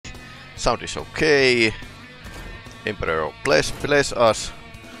Sound is okay. Emperor, bless us.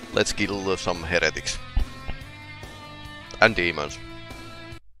 Let's kill some heretics. And demons.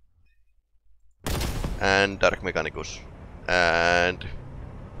 And Dark Mechanicus. And...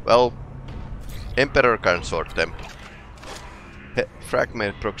 well... Emperor can sort them.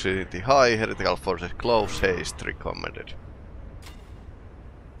 Fragment proximity high, heretical forces close, haste recommended.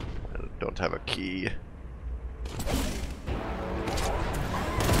 I don't have a key.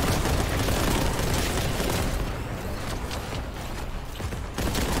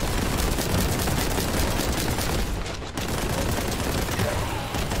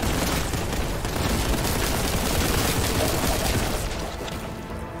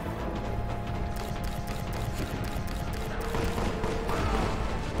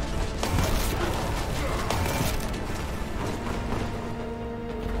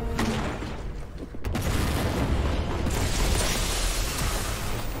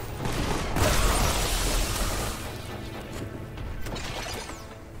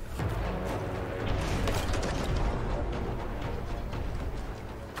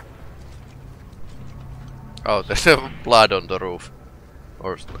 Oh, there's blood on the roof.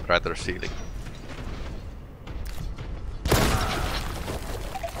 Or rather ceiling.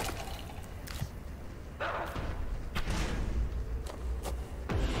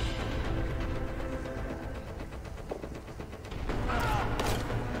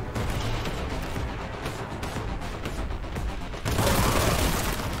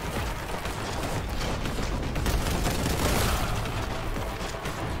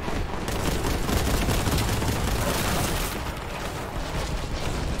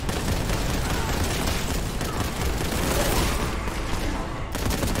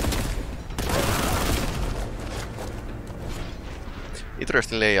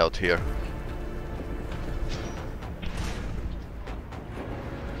 Interesting layout here.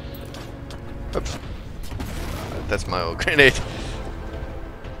 Oops. That's my own grenade.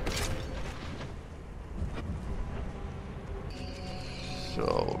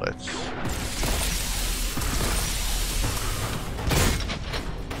 So let's...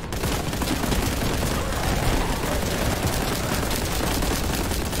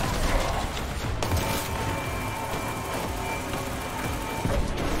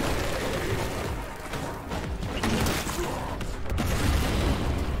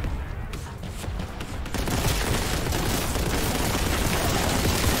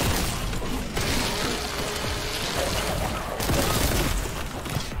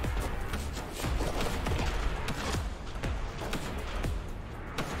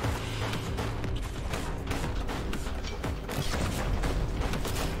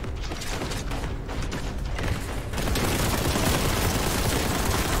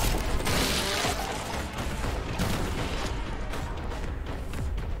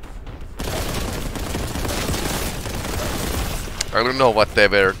 I don't know what they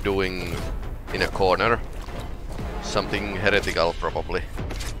were doing in a corner. Something heretical, probably.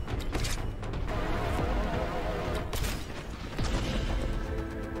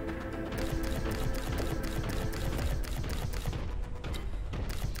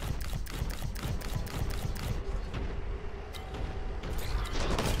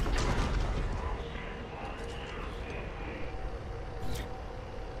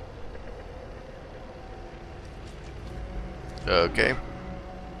 Okay.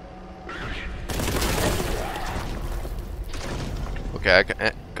 Okay,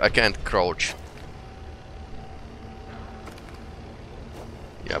 I can't crouch.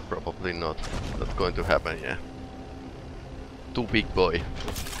 Yeah, probably not going to happen, yeah. Too big boy.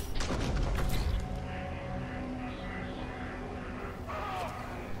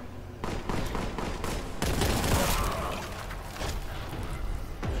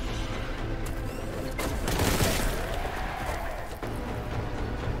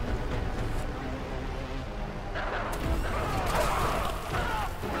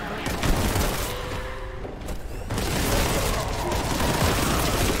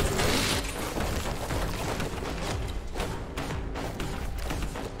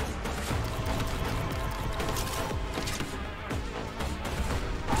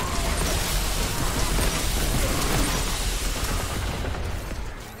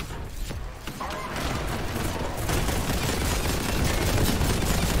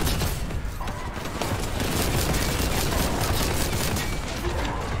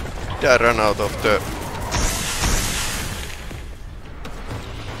 I run out of the...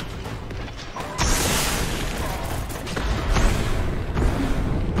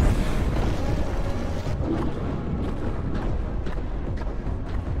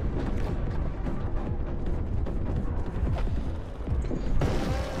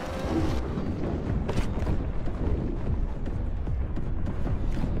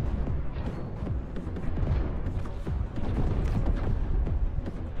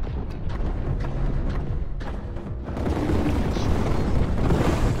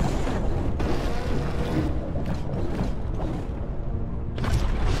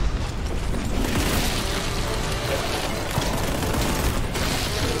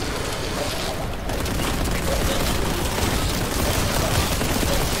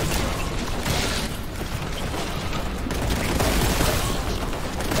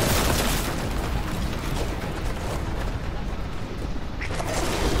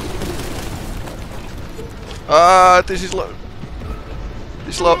 This is low.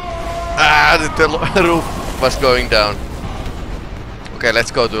 This low. The roof was going down. Okay,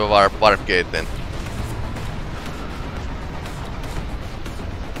 let's go to our warp gate then.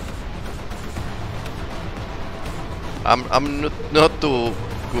 I'm not too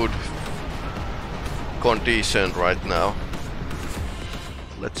good condition right now.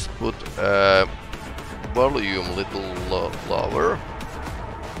 Let's put volume little lower.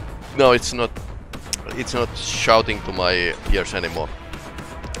 No, it's not shouting to my ears anymore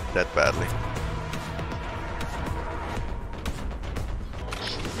that badly.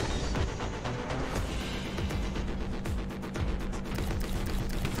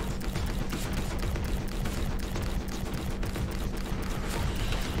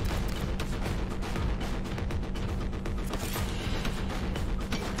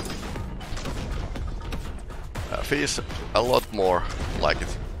 Feels a lot more like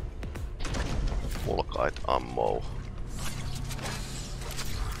it. Volkite ammo.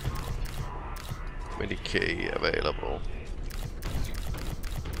 Medicae available.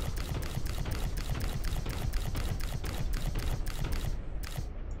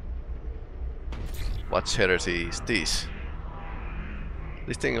 What heresy is this?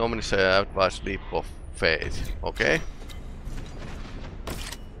 This thing only says advanced leap of faith. Okay.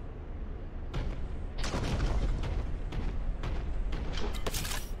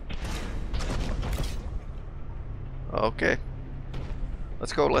 Okay.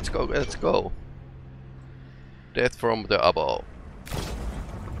 Let's go, let's go, let's go. Death from the above.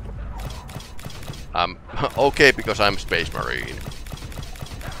 I'm okay because I'm Space Marine.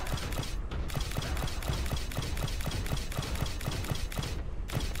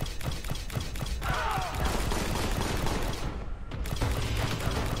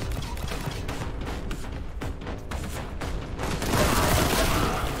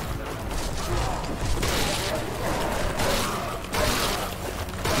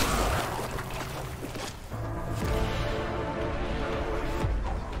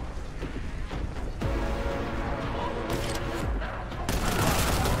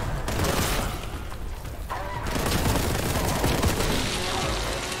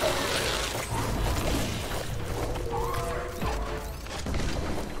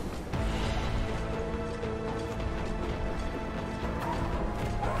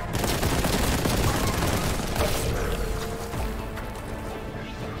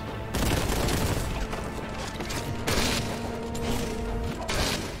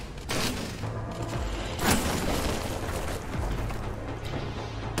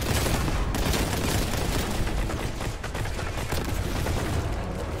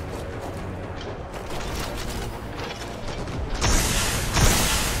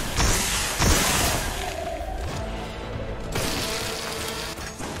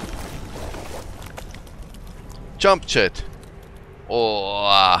 Jump jet.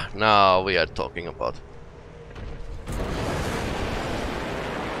 Oh, now we are talking about.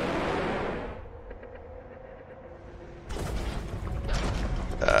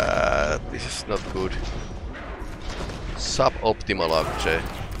 This is not good. Suboptimal object.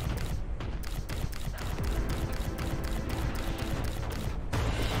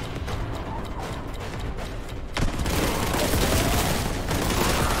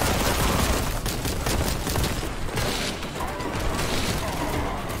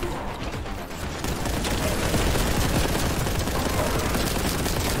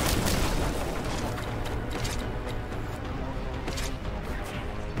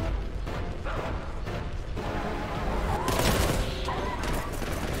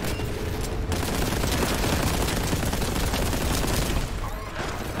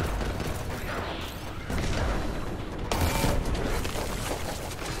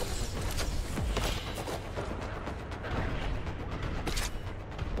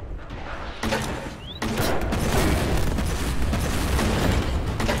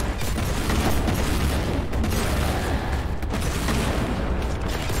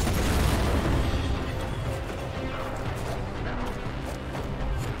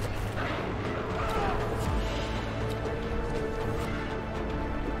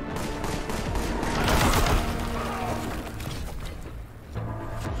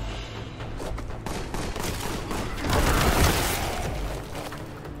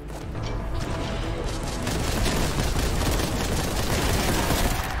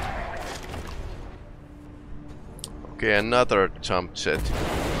 Okay, another jump jet.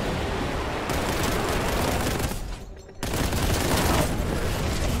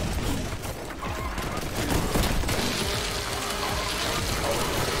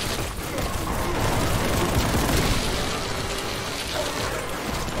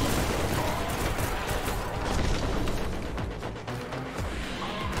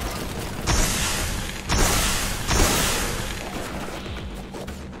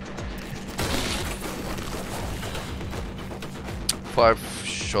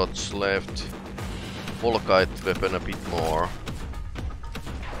 shots left. Volkite weapon a bit more.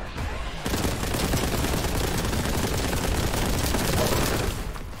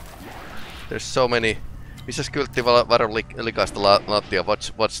 There's so many. Missä kyltti varo likaista lattia?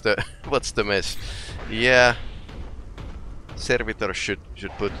 What's the mess? Yeah. Servitors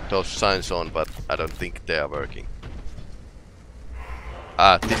should put those signs on, but I don't think they are working.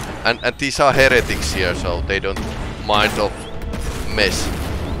 And these are heretics here, so they don't mind of mess.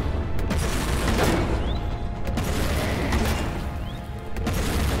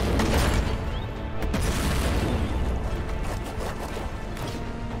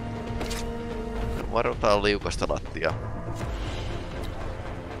 Varotaan liukasta lattia.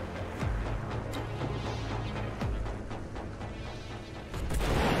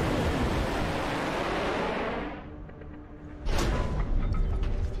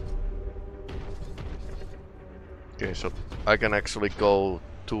 Okay, so I can actually go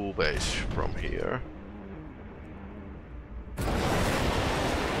 2 ways from here.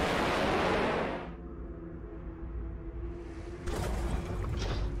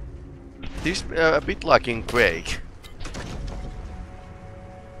 This a bit like in Quake.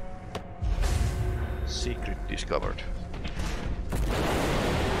 Secret discovered.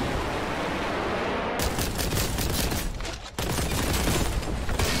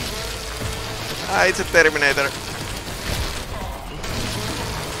 Ah, it's a Terminator.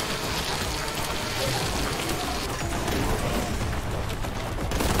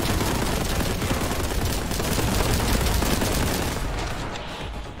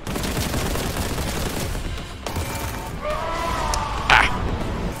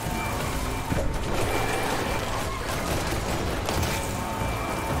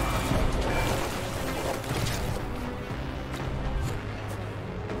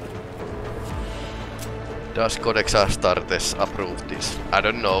 Does Codex Astartes approve this? I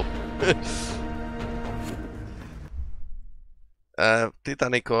don't know.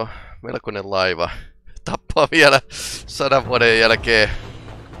 Titanico, melkoinen laiva. Tappaa vielä 100 vuoden jälkeen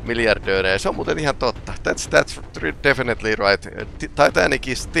miljardöörejä. Se on muuten ihan totta. That's definitely right. Titanic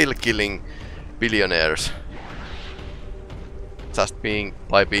is still killing billionaires. Just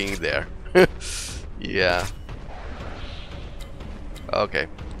by being there. Yeah. Okay.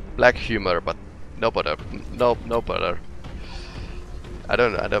 Black humor, but no bother. No bother. I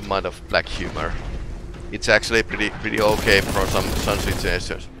don't mind of black humor. It's actually pretty okay for some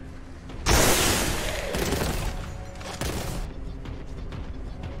situations.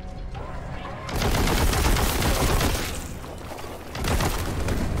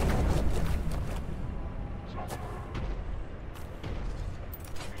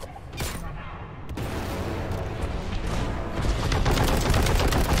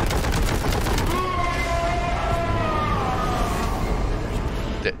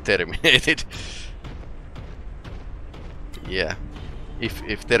 Terminated. Yeah.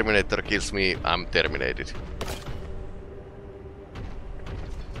 If Terminator kills me, I'm terminated.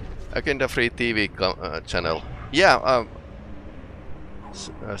 Agenda Free TV channel. Yeah,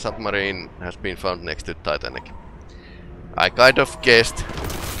 submarine has been found next to Titanic. I kind of guessed.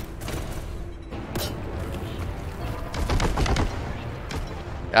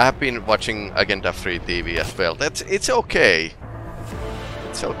 I have been watching Agenda Free TV as well. It's okay.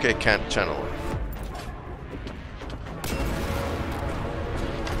 It's okay, can't channel.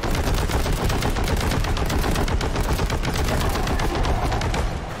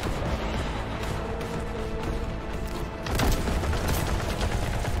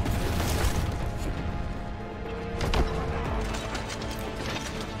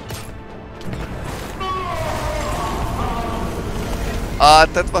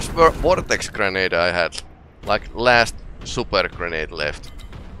 That was vortex grenade I had. Like last super grenade left.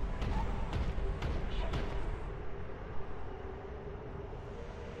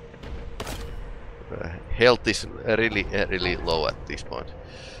 Health is really low at this point.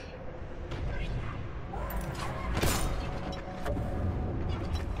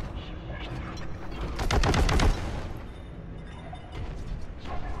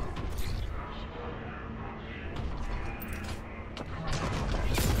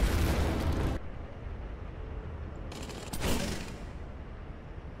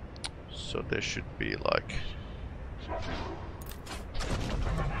 So there should be like...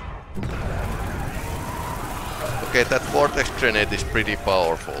 Okay, that vortex grenade is pretty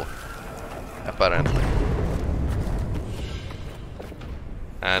powerful, apparently.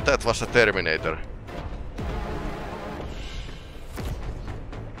 And that was a Terminator.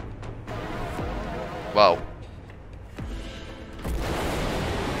 Wow.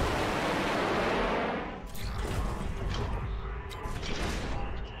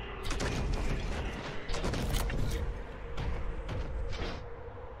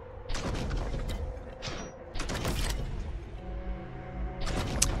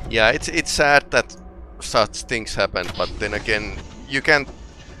 Yeah, it's sad that such things happen, but then again, you can't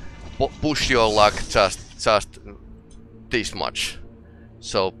push your luck just this much.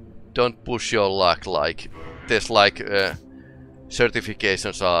 So don't push your luck like there's like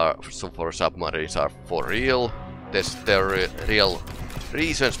certifications are for submarines are for real. There are real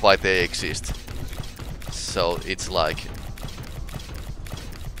reasons why they exist. So it's like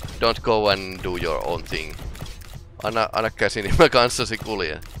don't go and do your own thing. Anna käsi, niin mä kanssasi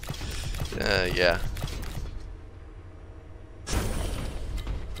kuljen. Yeah.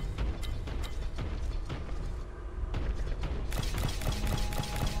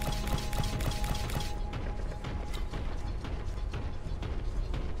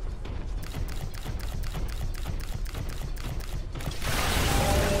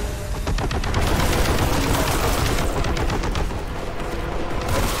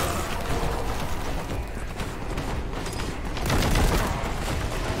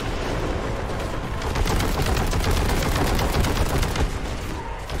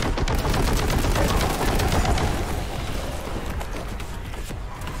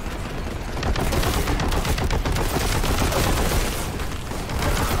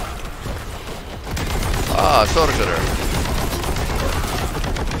 Sorcerer.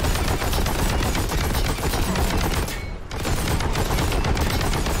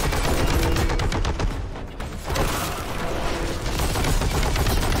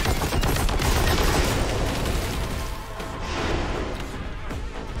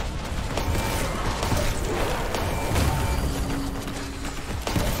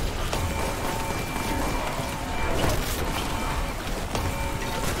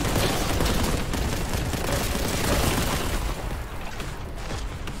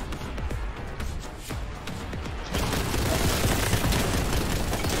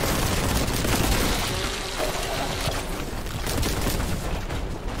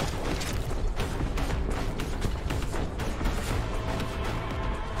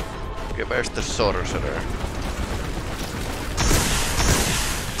 Where's the sorcerer?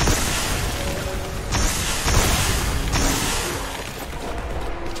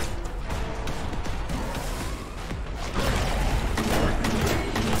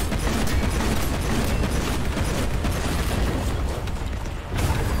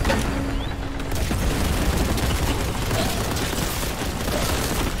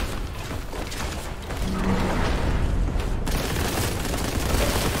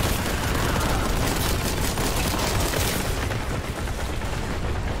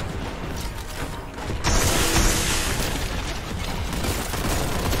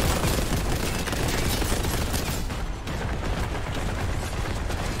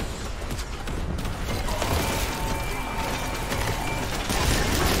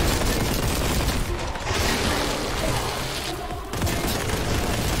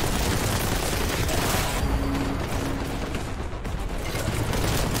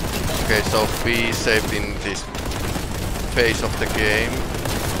 Okay, so be saved in this phase of the game.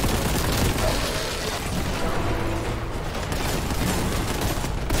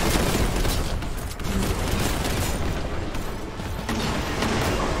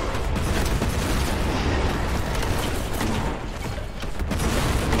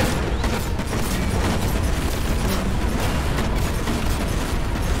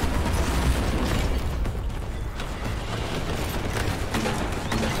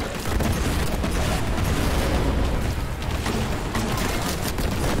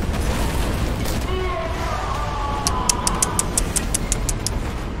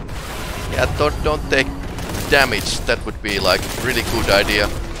 Don't take damage, that would be like really good idea.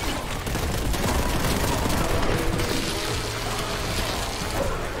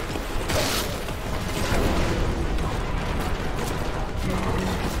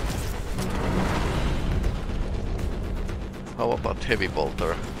 How about heavy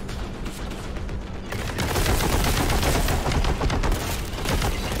bolter?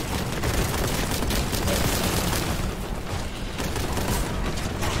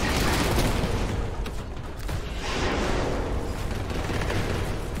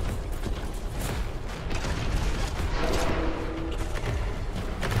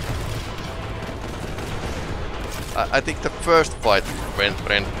 I think the first fight went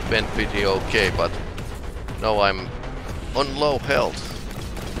pretty okay, but now I'm on low health.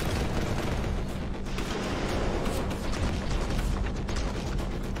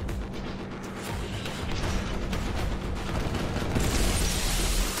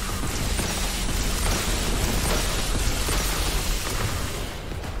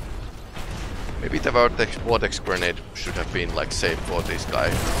 Maybe the vortex grenade should have been like saved for this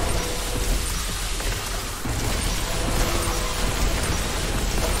guy.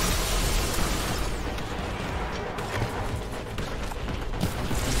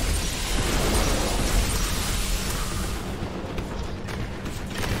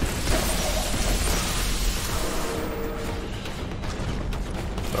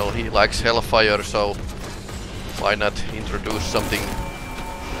 he likes Hellfire, so why not introduce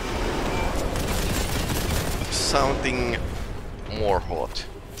something more hot.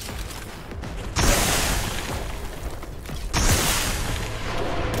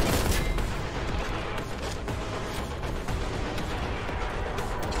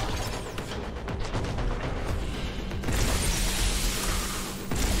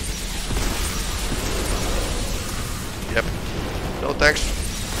 Yep. No thanks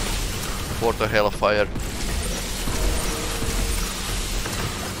for the Hellfire.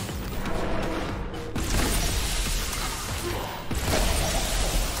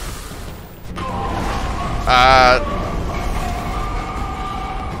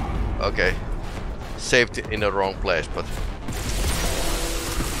 Okay. Saved in the wrong place, but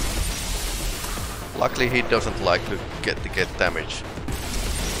luckily he doesn't like to get damage.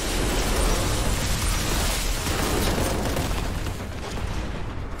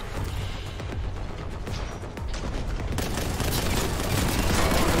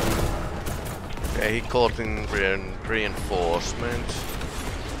 Okay, he called in reinforcement.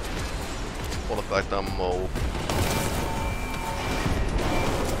 Boltgun ammo.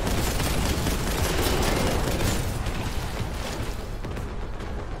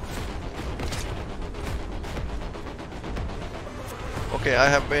 Okay, I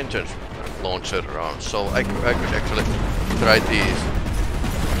have vengeance launcher around, so I could actually try these.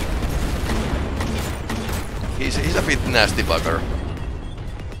 He's a bit nasty bugger.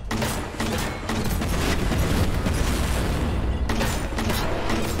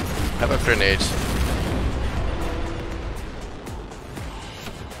 Have a grenade.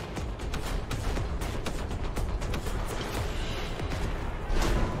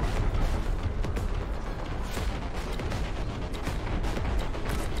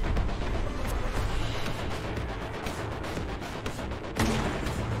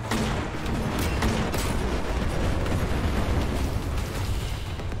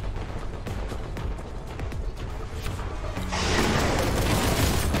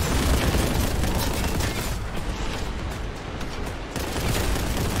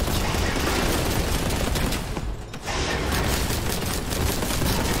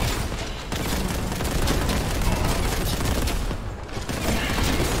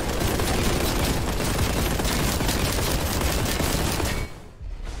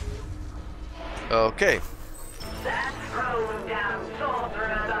 Okay.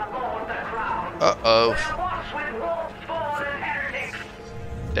 Uh-oh.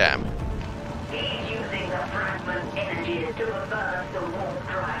 Damn. He's using the fragment energies to reverse the warp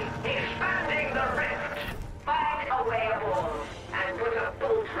drive, expanding the rift. Find a way aboard and put a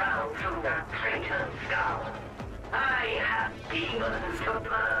bolt round through that traitor's skull. I have demons to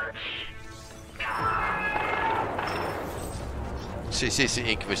purge. This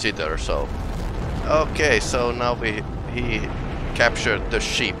Inquisitor, so... Okay, so now he captured the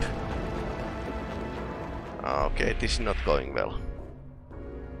ship. Okay, this is not going well.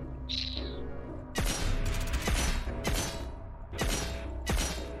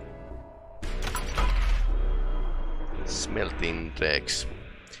 Smelting decks.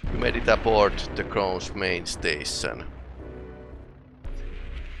 You made it aboard the Crown's main station.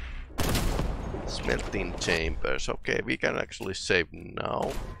 Smelting chambers. Okay, we can actually save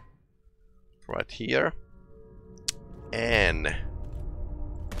now. Right here. And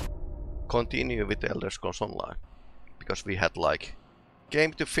continue with Elder Scrolls Online. Because we had like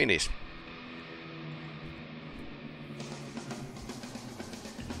game to finish.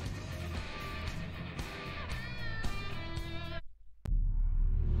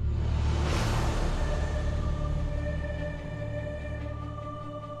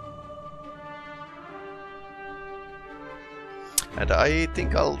 And I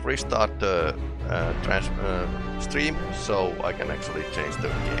think I'll restart the stream so I can actually change the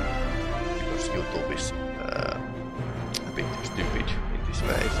game, because YouTube is a bit stupid in this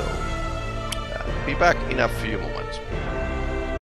way. So be back in a few moments.